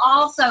 They were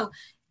also,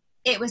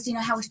 it was,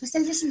 how we're supposed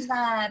to listen to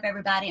love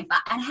everybody. And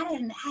I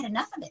hadn't had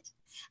enough of it.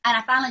 And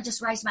I finally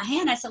just raised my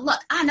hand. I said, look,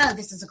 I know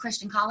this is a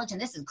Christian college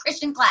and this is a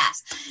Christian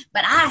class,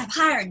 but I have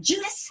hired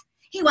Judas.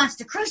 He wants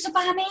to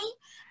crucify me.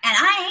 And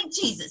I ain't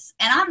Jesus,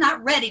 and I'm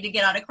not ready to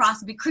get on a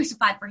cross and be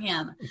crucified for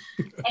him.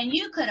 And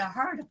you could have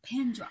heard a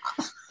pin drop.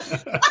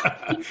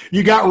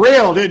 You got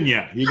real, didn't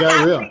you? You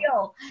got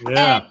real.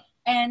 Yeah.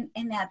 And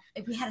that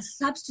we had a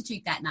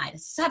substitute that night, a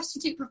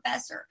substitute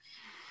professor.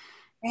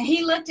 And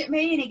he looked at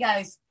me and he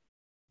goes,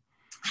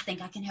 I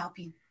think I can help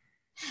you.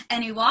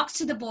 And he walks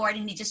to the board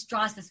and he just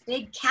draws this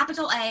big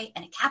capital A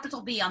and a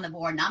capital B on the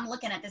board. And I'm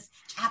looking at this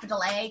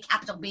capital A,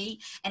 capital B.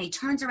 And he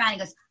turns around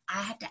and he goes,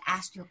 I have to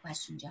ask you a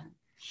question, Joan.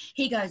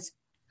 He goes,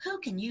 who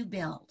can you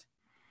build?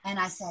 And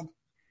I said,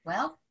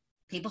 well,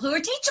 people who are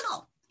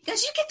teachable. He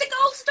goes, you get the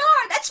gold star.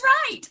 That's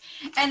right.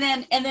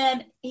 And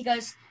then he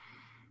goes,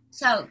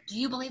 so do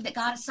you believe that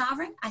God is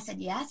sovereign? I said,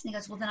 yes. And he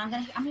goes, well, then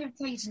I'm here to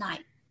tell you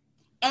tonight.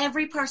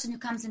 Every person who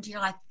comes into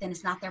your life, then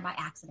it's not there by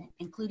accident,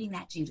 including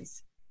that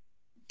Judas.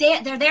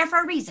 They're there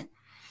for a reason.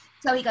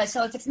 So he goes,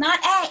 so if it's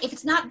not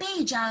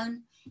B,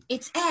 Joan,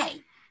 it's A.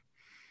 And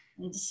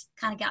he just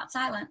kind of got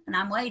silent, and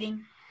I'm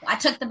waiting. I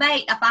took the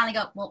bait. I finally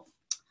go, well,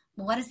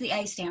 what does the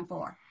A stand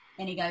for?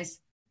 And he goes,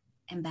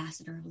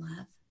 Ambassador of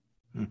Love.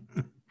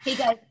 He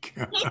goes,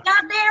 he's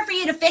not there for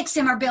you to fix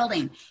him or build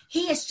him.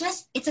 He is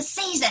just, it's a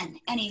season,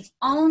 and he's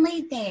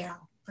only there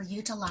for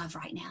you to love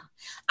right now.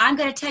 I'm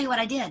going to tell you what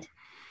I did.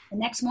 The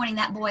next morning,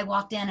 that boy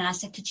walked in, and I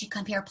said, could you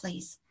come here,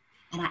 please?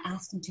 And I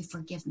asked him to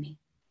forgive me.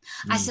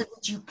 I said,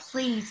 would you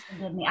please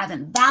forgive me? I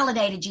haven't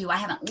validated you. I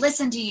haven't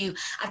listened to you.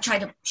 I've tried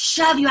to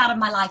shove you out of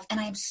my life, and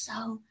I am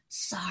so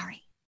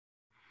sorry.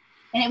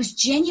 And it was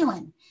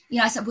genuine.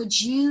 I said, would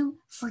you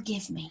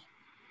forgive me?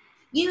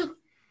 He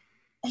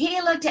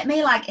looked at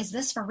me like, is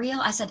this for real?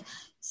 I said,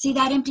 see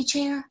that empty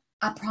chair?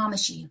 I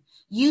promise you,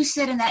 you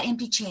sit in that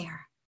empty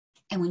chair.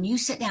 And when you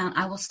sit down,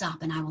 I will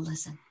stop and I will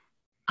listen.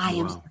 I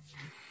am. Wow.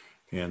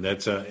 And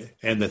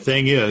and the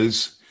thing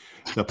is,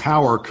 the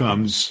power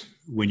comes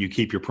when you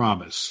keep your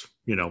promise.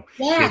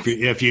 Yes.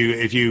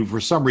 If you for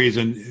some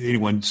reason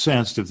anyone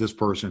sensed, if this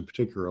person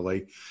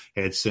particularly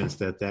had sensed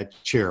that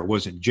chair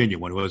wasn't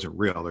genuine, wasn't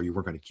real, or you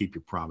weren't going to keep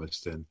your promise,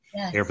 then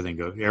yes.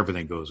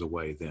 everything goes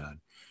away then.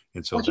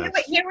 And so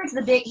here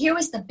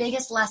was the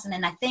biggest lesson,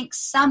 and I think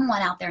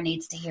someone out there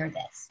needs to hear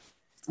this.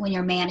 When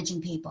you're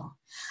managing people,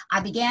 I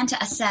began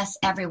to assess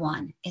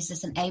everyone. Is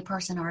this an A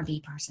person or a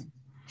B person?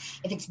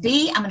 If it's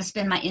B, I'm going to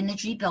spend my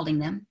energy building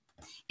them.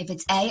 If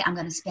it's A, I'm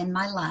going to spend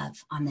my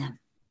love on them.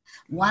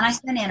 One I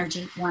spend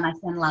energy, one I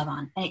spend love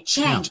on. And it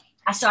changed.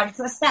 Yeah. I started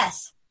to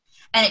assess.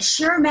 And it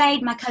sure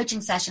made my coaching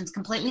sessions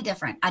completely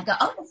different. I'd go,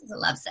 oh, this is a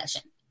love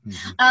session.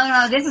 Mm-hmm. Oh,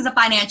 no, this is a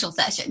financial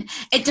session.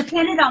 It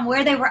depended on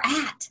where they were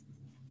at.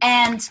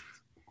 And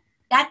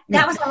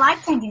that was a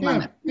life-changing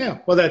moment. Yeah.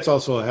 Well, that's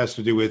also has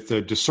to do with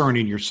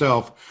discerning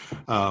yourself,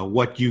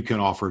 what you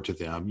can offer to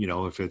them.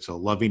 If it's a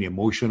loving,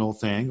 emotional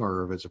thing,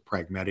 or if it's a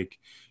pragmatic,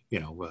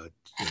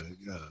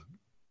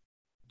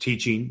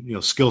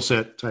 teaching, skill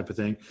set type of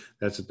thing.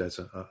 That's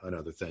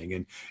another thing.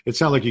 And it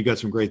sounds like you got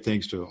some great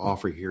things to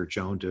offer here,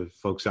 Joan, to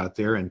folks out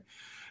there. And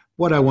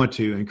what I want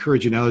to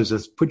encourage you now is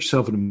to put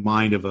yourself in the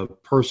mind of a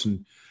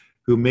person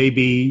who may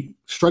be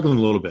struggling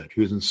a little bit,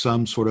 who's in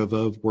some sort of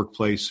a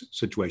workplace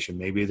situation.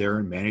 Maybe they're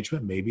in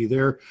management, maybe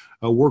they're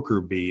a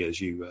worker bee,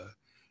 as you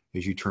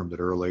termed it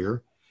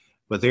earlier,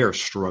 but they are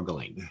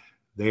struggling.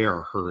 They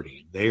are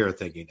hurting. They are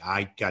thinking,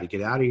 I got to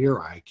get out of here.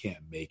 I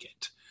can't make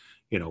it,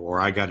 or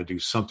I got to do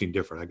something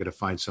different. I got to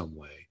find some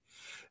way.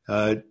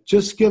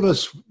 Just give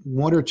us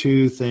one or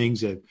two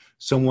things that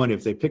someone,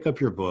 if they pick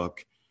up your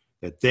book,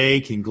 that they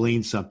can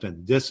glean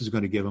something. This is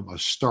going to give them a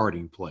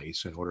starting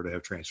place in order to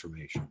have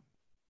transformation.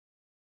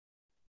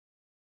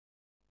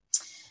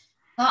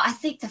 Well, I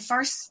think the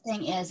first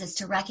thing is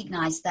to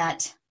recognize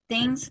that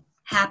things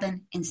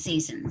happen in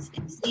seasons.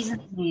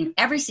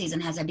 Every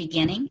season has a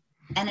beginning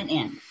and an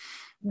end.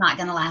 It's not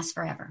going to last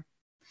forever.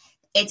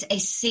 It's a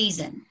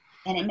season,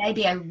 and it may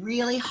be a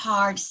really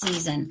hard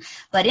season,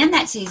 but in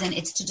that season,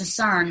 it's to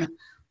discern,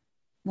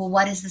 well,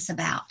 what is this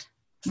about?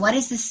 What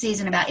is this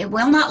season about? It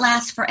will not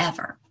last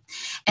forever.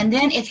 And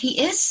then if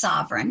he is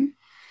sovereign,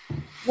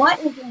 what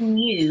is in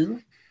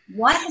you?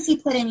 What has he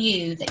put in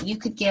you that you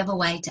could give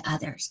away to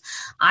others?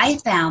 I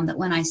found that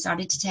when I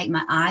started to take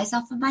my eyes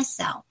off of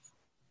myself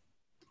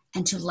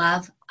and to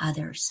love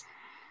others,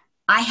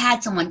 I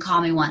had someone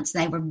call me once.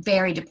 They were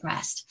very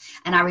depressed.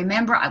 And I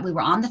remember we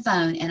were on the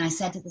phone and I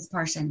said to this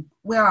person,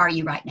 where are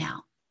you right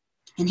now?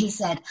 And he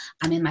said,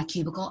 I'm in my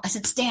cubicle. I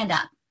said, stand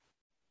up.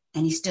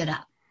 And he stood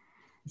up.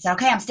 He said,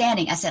 okay, I'm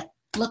standing. I said,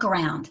 look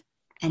around.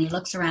 And he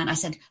looks around. I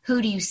said,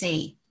 who do you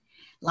see?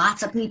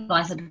 Lots of people.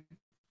 I said,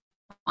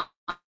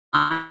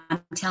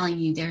 I'm telling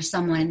you, there's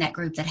someone in that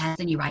group that has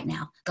in you right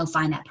now. Go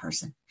find that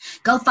person.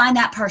 Go find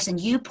that person.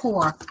 You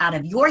pour out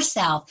of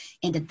yourself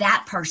into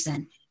that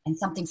person, and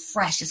something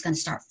fresh is going to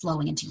start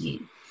flowing into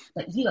you.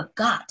 But you have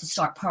got to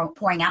start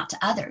pouring out to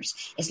others.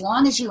 As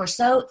long as you are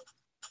so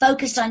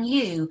focused on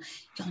you,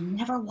 you'll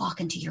never walk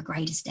into your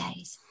greatest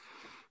days.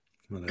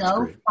 Well,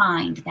 go great.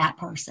 Find that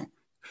person.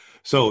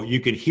 So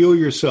you can heal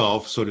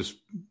yourself, so to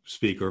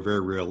speak, or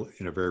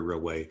in a very real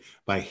way,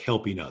 by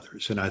helping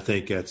others. And I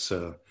think that's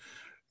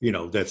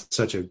that's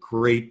such a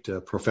great,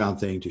 profound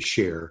thing to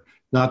share.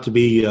 Not to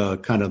be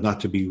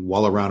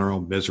wallow around our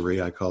own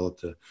misery. I call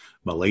it the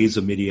malaise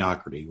of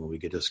mediocrity, when we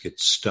just get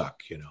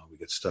stuck. We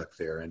get stuck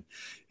there, and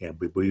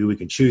we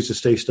can choose to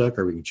stay stuck,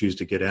 or we can choose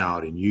to get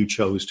out. And you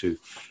chose to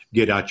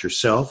get out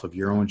yourself of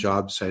your own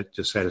job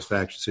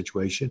dissatisfaction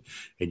situation,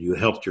 and you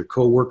helped your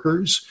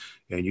coworkers,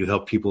 and you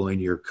helped people in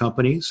your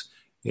companies,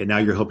 and now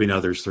you're helping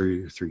others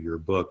through your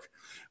book,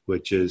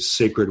 which is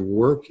Sacred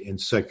Work in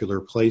Secular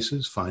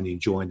Places, Finding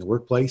Joy in the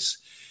Workplace,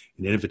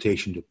 an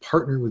invitation to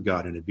partner with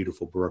God in a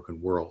beautiful,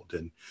 broken world.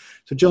 And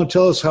so, Joan,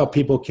 tell us how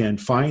people can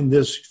find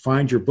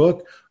your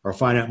book, or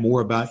find out more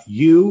about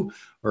you,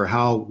 or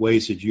how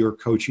ways that your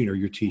coaching or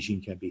your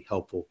teaching can be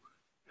helpful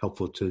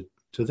to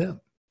them.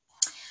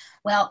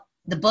 Well,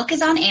 the book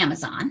is on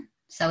Amazon,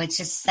 so it's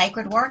just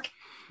Sacred Work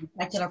in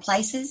Secular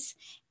Places.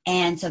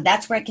 And so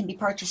that's where it can be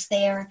purchased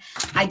there.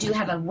 I do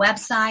have a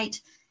website,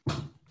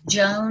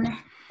 Joan,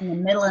 in the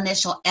middle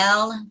initial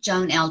L,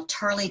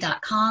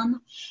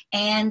 JoanLTurley.com.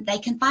 And they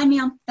can find me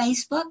on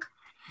Facebook.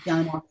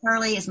 Joan L.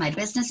 Turley is my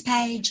business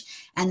page.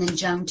 And then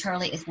Joan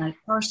Turley is my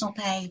personal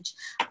page.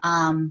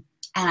 And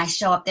I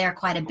show up there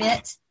quite a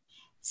bit.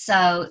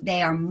 So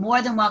they are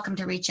more than welcome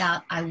to reach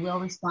out. I will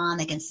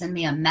respond. They can send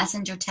me a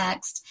messenger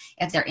text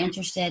if they're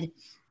interested.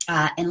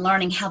 and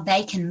learning how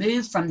they can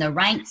move from the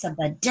ranks of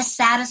the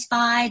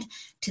dissatisfied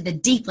to the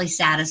deeply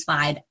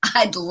satisfied.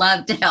 I'd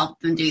love to help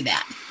them do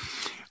that.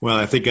 Well,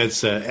 I think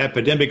that's an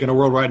epidemic in the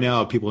world right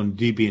now of people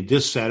being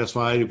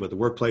dissatisfied with the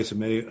workplace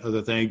and many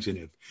other things.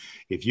 And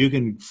if you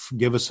can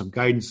give us some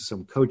guidance,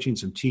 some coaching,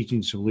 some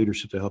teaching, some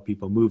leadership to help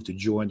people move to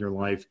joy in their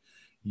life,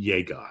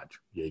 yay, God.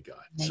 Yay,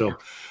 God. Yay, So God.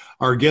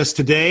 Our guest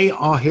today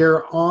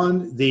here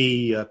on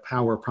the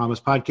Power Promise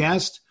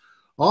podcast,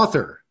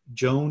 author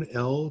Joan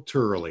L.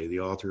 Turley, the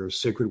author of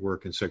Sacred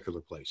Work in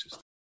Secular Places.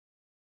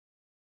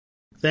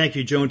 Thank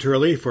you, Joan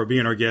Turley, for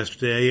being our guest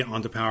today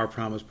on the Power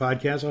Promise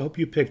podcast. I hope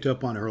you picked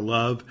up on her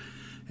love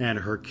and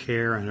her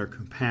care and her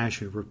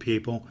compassion for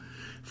people,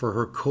 for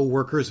her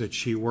co-workers that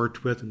she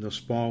worked with in the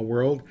small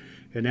world,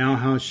 and now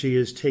how she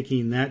is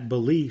taking that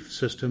belief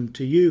system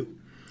to you.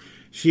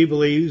 She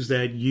believes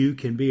that you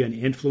can be an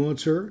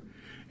influencer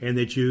and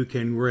that you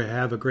can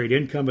have a great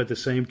income at the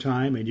same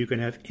time, and you can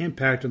have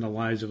impact on the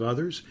lives of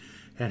others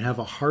and have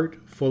a heart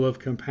full of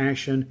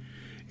compassion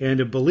and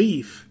a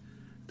belief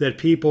that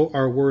people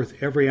are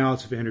worth every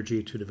ounce of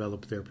energy to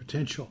develop their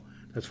potential.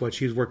 That's what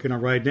she's working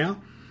on right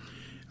now.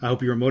 I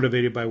hope you were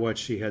motivated by what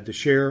she had to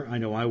share. I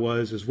know I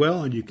was as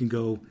well, and you can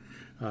go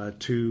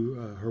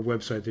to her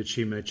website that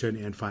she mentioned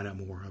and find out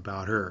more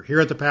about her. Here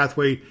at the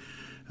Pathway,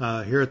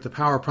 here at the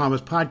Power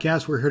Promise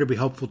podcast, we're here to be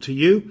helpful to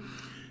you.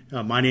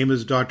 My name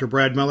is Dr.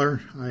 Brad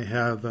Miller. I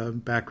have a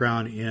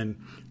background in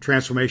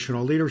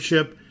transformational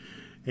leadership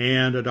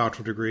and a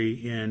doctoral degree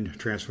in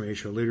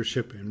transformational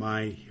leadership. And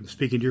I'm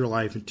speaking to your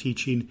life and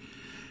teaching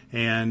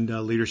and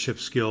leadership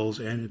skills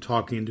and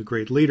talking to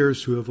great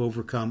leaders who have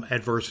overcome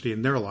adversity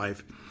in their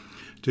life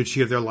to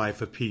achieve their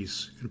life of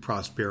peace and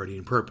prosperity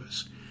and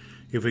purpose.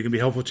 If we can be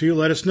helpful to you,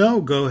 let us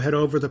know. Go head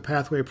over to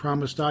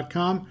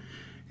thepathwaypromise.com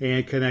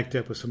and connect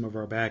up with some of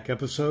our back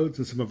episodes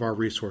and some of our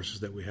resources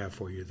that we have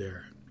for you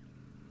there.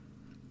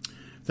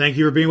 Thank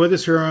you for being with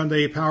us here on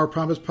the Power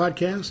Promise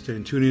podcast,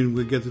 and tune in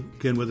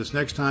again with us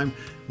next time.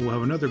 We'll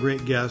have another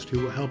great guest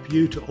who will help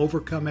you to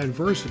overcome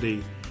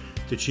adversity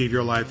to achieve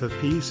your life of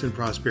peace and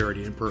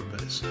prosperity and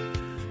purpose.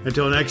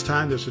 Until next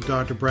time, this is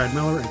Dr. Brad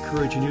Miller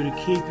encouraging you to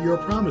keep your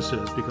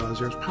promises because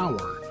there's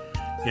power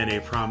in a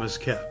promise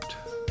kept.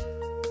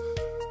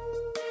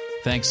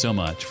 Thanks so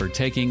much for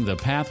taking the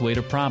Pathway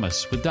to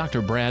Promise with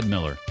Dr. Brad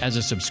Miller. As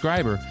a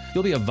subscriber,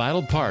 you'll be a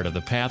vital part of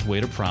the Pathway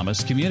to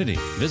Promise community.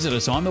 Visit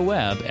us on the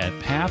web at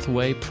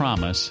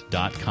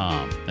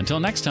pathwaypromise.com.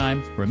 Until next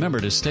time, remember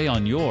to stay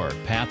on your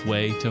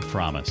Pathway to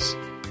Promise.